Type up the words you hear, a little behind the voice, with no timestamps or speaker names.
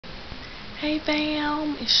Hey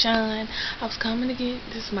fam, it's Sean. I was coming to get,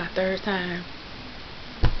 this is my third time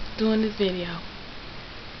doing this video.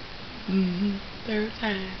 Third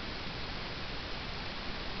time.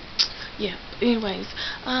 Yeah, anyways,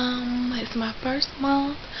 it's my first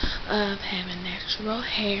month of having natural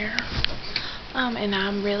hair. And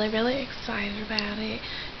I'm really excited about it,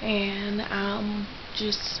 and I'm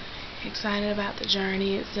just excited about the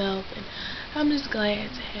journey itself, and I'm just glad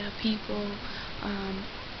to have people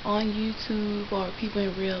on YouTube or people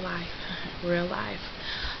in real life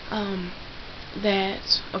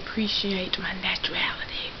that appreciate my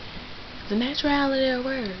naturality. The naturality of the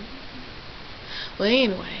word. Well,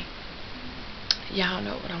 anyway, y'all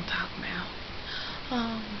know what I'm talking about.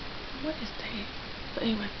 What is that? But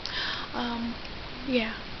anyway,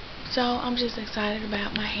 yeah. So I'm just excited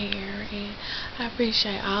about my hair, and I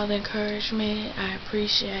appreciate all the encouragement. I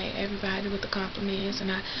appreciate everybody with the compliments, and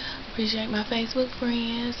I appreciate my Facebook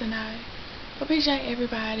friends, and I appreciate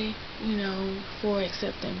everybody, you know, for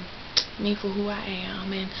accepting me for who I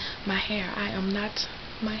am and my hair. I am not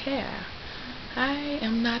my hair. I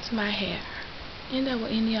am not my hair. Isn't that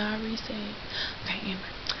what India already said? Okay,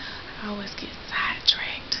 anyway, I always get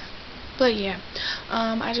sidetracked. But yeah,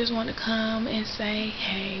 I just want to come and say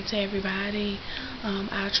hey to everybody.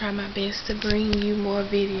 I'll try my best to bring you more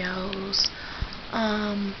videos.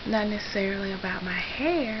 Not necessarily about my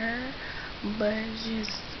hair, but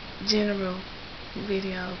just general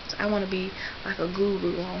videos. I want to be like a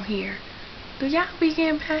guru on here. Do y'all be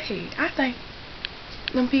getting paid? I think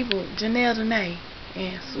them people, Jhenelledena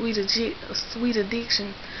and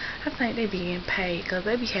SWEETADDICTIONS, I think they be getting paid, because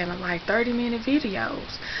they be having like 30-minute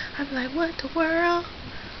videos. I be like, what the world?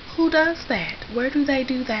 Who does that? Where do they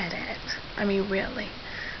do that at? I mean, really.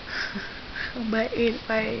 But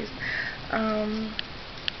anyways,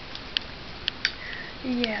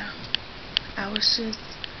 yeah, I was just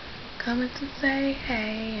coming to say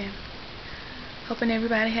hey, and hoping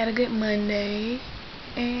everybody had a good Monday.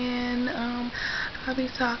 And I'll be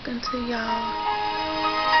talking to y'all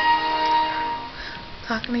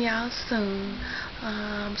soon.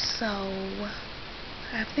 So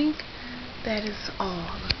I think that is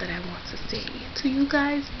all that I want to say to you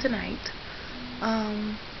guys tonight.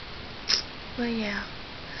 But yeah,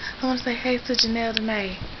 I want to say hey to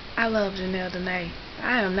Jhenelledena. I love Jhenelledena.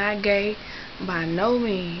 I am not gay by no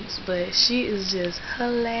means, but she is just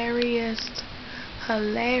hilarious.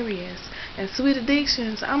 And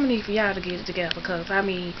SWEETADDICTIONS, I'm gonna need for y'all to get it together, because I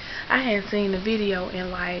mean, I hadn't seen the video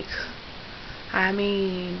in like,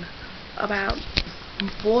 about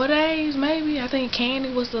 4 days maybe. I think Candy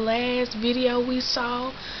was the last video we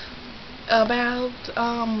saw about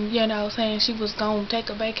you know, saying she was gonna take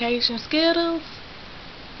a vacation. Skittles,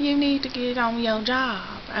 you need to get on your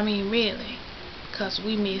job. I mean, really, because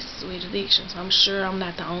we miss SWEETADDICTIONS. I'm sure I'm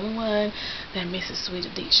not the only one that misses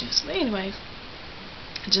SWEETADDICTIONS. But anyways,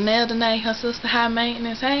 Jhenelledena, her sister High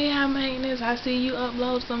Maintenance. Hey High Maintenance, I see you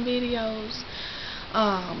upload some videos.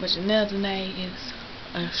 But Jhenelledena is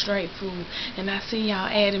a straight fool, and I see y'all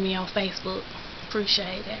adding me on Facebook.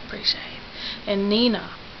 Appreciate that, And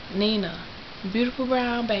Nina, beautiful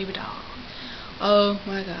brown baby doll. Oh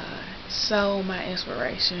my God, so my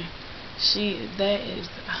inspiration. That is,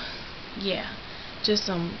 yeah, just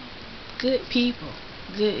some good people.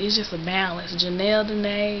 Good, it's just a balance.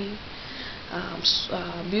 Jhenelledena,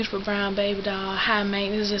 beautiful brown baby doll, High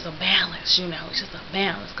Maintenance, is just a balance, you know. It's just a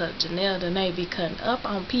balance, because Jhenelledena be cutting up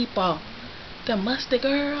on people. The mustard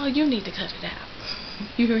girl, you need to cut it out.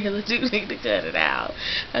 You really do need to cut it out.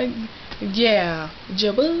 Yeah,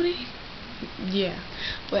 Djibouti. Yeah.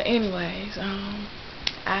 But anyways,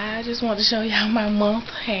 I just want to show y'all my month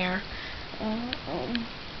hair.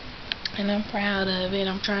 And I'm proud of it.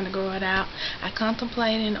 I'm trying to grow it out. I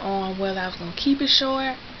contemplated on whether I was going to keep it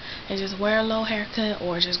short and just wear a low haircut,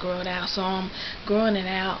 or just grow it out. So I'm growing it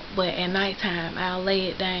out, but at nighttime I'll lay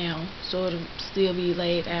it down so it'll still be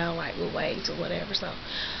laid out like with waves or whatever. So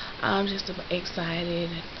I'm just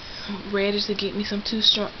excited and ready to get me some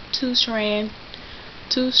two-strand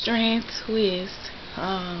twists,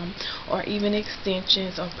 or even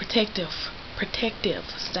extensions, or protective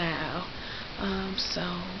style.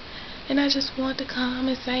 And I just want to come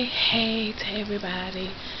and say hey to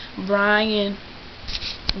everybody. Brian,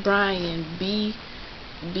 he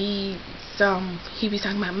be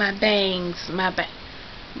talking about my bangs,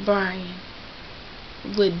 Brian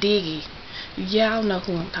with Diggy. Y'all know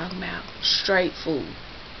who I'm talking about. Straight fool,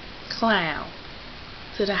 clown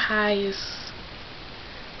to the highest,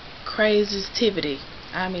 craziest tivity.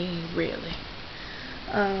 I mean, really.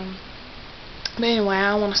 But anyway,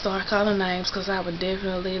 I don't want to start calling names, because I would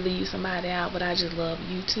definitely leave somebody out, but I just love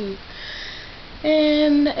YouTube.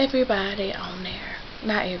 and everybody on there.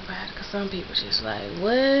 Not everybody, because some people just like,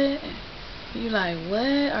 what? You like,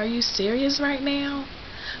 what? Are you serious right now?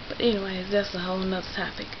 But anyways, that's a whole nother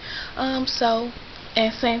topic. So,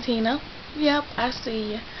 and Santino, yep, I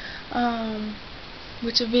see you.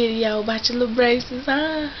 With your video about your little braces,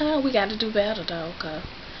 we got to do better though, cause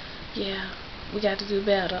yeah, we got to do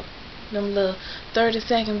better. Them little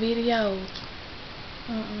 30-second videos.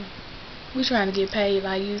 We trying to get paid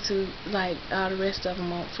like YouTube, like all the rest of them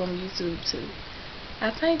from YouTube too. I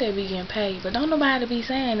think they be getting paid, but don't nobody be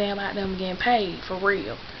saying that about them getting paid for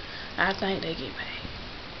real. I think they get paid.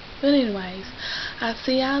 But anyways, I'll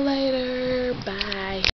see y'all later. Bye.